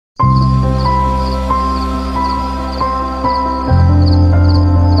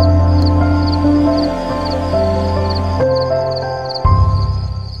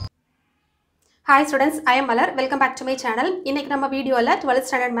Hi students, I am Malar. Welcome back to my channel. இன்னைக்கு நம்ம வீடியோல 12th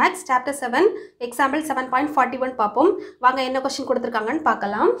standard maths chapter 7 example 7.41 பாப்போம். வாங்க என்ன क्वेश्चन கொடுத்திருக்காங்கன்னு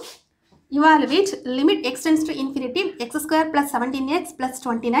பார்க்கலாம். Evaluate limit x tends to infinity x square plus 17x plus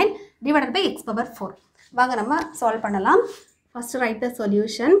 29 divided by x power 4. வாங்க நம்ம solve பண்ணலாம். First write the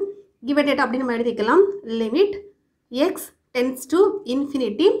solution. Given data அப்படி நம்ம எழுதிக்கலாம். Limit x tends to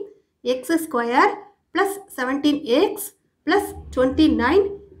infinity x square plus 17x plus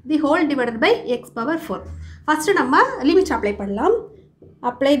 29 the whole divided by x power 4. First நம்ம limit apply பண்ணலாம்.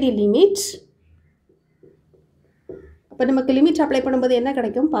 Apply the limit. அப்ப நமக்கு limit apply பண்ணும்போது என்ன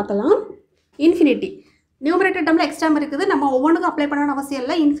கிடைக்கும் பார்க்கலாம். Infinity. Numerator termல x term இருக்குது. நம்ம ஒவ்வொன்றுக்கும் apply பண்ணனும் அவசியம்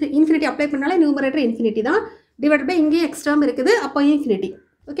இல்லை. Infinity apply பண்ணாலே numerator infinity தான். Divided by இங்கே x term இருக்குது. அப்ப infinity.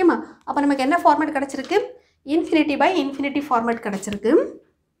 ஓகேமா? அப்ப நமக்கு என்ன ஃபார்மட் கிடைச்சிருக்கு? Infinity by infinity ஃபார்மட் கிடைச்சிருக்கு.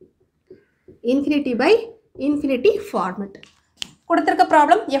 Infinity by infinity format. கொடுத்திருக்க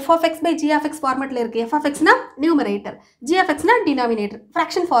problem f of x by g of x ஃபார்மட்ல இருக்கு. f of x னா நியூமரேட்டர், g of x னா டினாமினேட்டர்,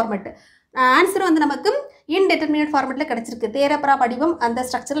 ஃபிராக்ஷன் ஃபார்மட். ஆன்சர் வந்து நமக்கு இன்டெட்டர்மினேட் ஃபார்மட்ல கிடைச்சிருக்கு. தேரப்பரா வடிவம் அந்த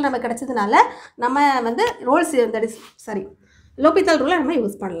ஸ்ட்ரக்சர்ல நமக்கு கிடைச்சதுனால நம்ம வந்து ரோல்ஸ் லோபிதால் ரூலை நம்ம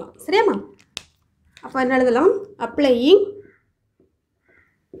யூஸ் பண்ணலாம். சரியாமா? அப்ப என்ன எழுதலாம்? Applying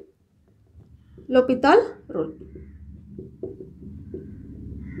லோபிதால் rule.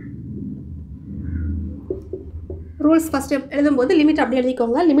 ரூல்ஸ் ஃபர்ஸ்ட் எழுதும்போது லிமிட் அப்படி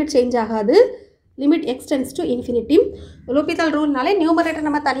எழுதிக்கோங்க. லிமிட் சேஞ்ச் ஆகாது. Limit x tends to infinity. லோபிதால் ரூல்னாலே numerator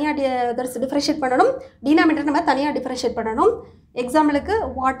நம்ம தனியாக டிஃபரன்ஷியேட் பண்ணணும், டினாமினேட்டர் நம்ம தனியாக டிஃபரன்ஷியேட் பண்ணணும். எக்ஸாம்பிளுக்கு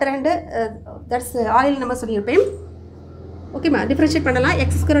வாட்டர் அண்டு தட்ஸ் ஆயில் நம்ம சொல்லியிருப்பேன். ஓகேம்மா, டிஃபரன்ஷியேட் பண்ணலாம்.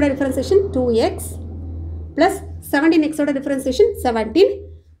 எக்ஸ் ஸ்கொயரோட differentiation 2x plus 17xோட differentiation 17,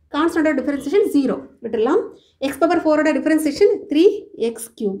 கான்ஸ்டன்டோட differentiation 0 விட்டுடலாம். X power 4ஓட differentiation 3x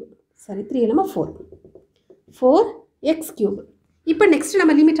cube, sorry 3 இல்லாமல் 4x cube. இப்போ நெக்ஸ்ட்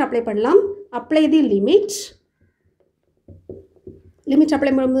நம்ம லிமிட் அப்ளை பண்ணலாம். அப்ளை தி லிமிட். லிமிட்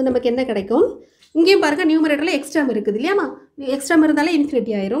அப்ளை பண்ணும்போது நமக்கு என்ன கிடைக்கும்? இங்கேயும் பாருங்க நியூமரேட்டரில் எக்ஸ் டேர்ம் இருக்குது இல்லையாமா? எக்ஸ் டேர்ம் இருந்தாலே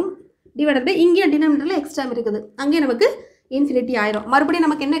இன்ஃபினிட்டி ஆயிரும். டிவைடட் பை இங்கேயும் டினாமினேட்டரில் எக்ஸ் டேர்ம் இருக்குது, அங்கேயும் நமக்கு இன்ஃபினிட்டி ஆயிரும். மறுபடியும்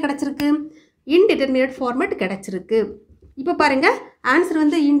நமக்கு என்ன கிடைச்சிருக்கு? இன்டெட்டர்மினேட் ஃபார்மட் கிடைச்சிருக்கு. இப்போ பாருங்க ஆன்சர்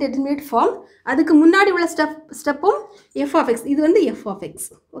வந்து இன்டெட்டர்மினேட் ஃபார்ம். அதுக்கு முன்னாடி உள்ள ஸ்டெப்பும் f of x. இது வந்து f of x.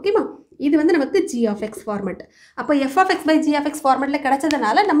 ஓகேமா? இது வந்து நமக்கு g of x ஃபார்மட். அப்போ f of x by g of x ஃபார்மட்டில்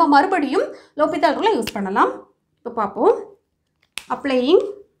கிடைச்சதுனால நம்ம மறுபடியும் லோபிதால் ரூலை யூஸ் பண்ணலாம். இப்போ பார்ப்போம். Applying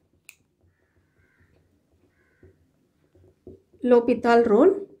லோபிதால்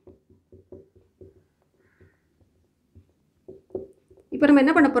rule. இப்போ நம்ம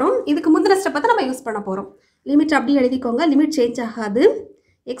என்ன பண்ண போகிறோம்? இதுக்கு முந்தின ஸ்டெப்பை தான் நம்ம யூஸ் பண்ண போகிறோம். லிமிட் அப்படி எழுதிக்கோங்க. லிமிட் சேஞ்ச் ஆகாது.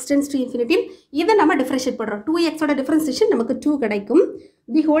 x tends to infinity. இதை நம்ம டிஃபரன்ஷியேட் பண்ணுறோம். 2xோட டிஃபரன்சியேஷன் நமக்கு 2 கிடைக்கும்.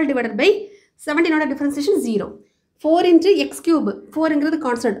 The whole divided by 17ஓட differentiation 0. 4 into x cube. 4ங்கிறது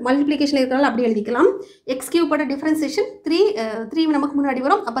constant, மல்டிப்ளிகேஷனில் இருக்கிறனால அப்படி எழுதிக்கலாம். x கியூபோட டிஃபரன்சியேஷன் 3 நமக்கு முன்னாடி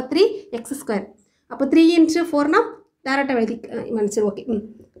வரும். அப்போ 3x ஸ்கொயர். அப்போ 3 into 4னா டேரெக்டாக எழுதி சரி ஓகே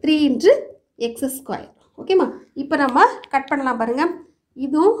 3 into x ஸ்கொயர். ஓகேம்மா? இப்போ நம்ம கட் பண்ணலாம் பாருங்கள்.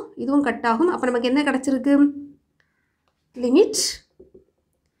 இதுவும் கட் ஆகும். அப்போ நமக்கு என்ன கிடச்சிருக்கு? Limit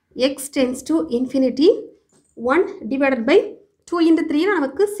x tends to infinity 1 divided by 2 into 3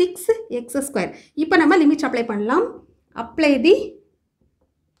 நமக்கு 6x square. இப்போ நம்ம லிமிட் அப்ளை பண்ணலாம். அப்ளை தி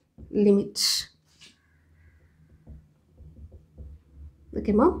லிமிட்.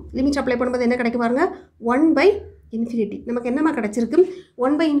 ஓகேம்மா? லிமிட் அப்ளை பண்ணும்போது என்ன கிடைக்கும் பாருங்க? 1 by infinity. நமக்கு என்னமா கிடைச்சிருக்கு?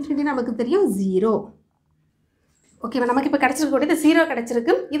 1 by infinity நமக்கு தெரியும் 0. ஓகேவா? நமக்கு இப்போ கிடச்சிருக்கக்கூடியது 0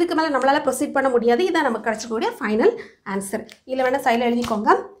 கிடச்சிருக்கு. இதுக்கு மேலே நம்மளால் ப்ரொசீட் பண்ண முடியாது. இதான் நமக்கு கிடச்சிருக்கக்கூடிய ஃபைனல் ஆன்சர். இதில் வேணால் சைடில்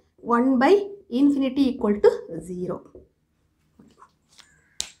எழுதிக்கோங்க. 1 by infinity equal to 0.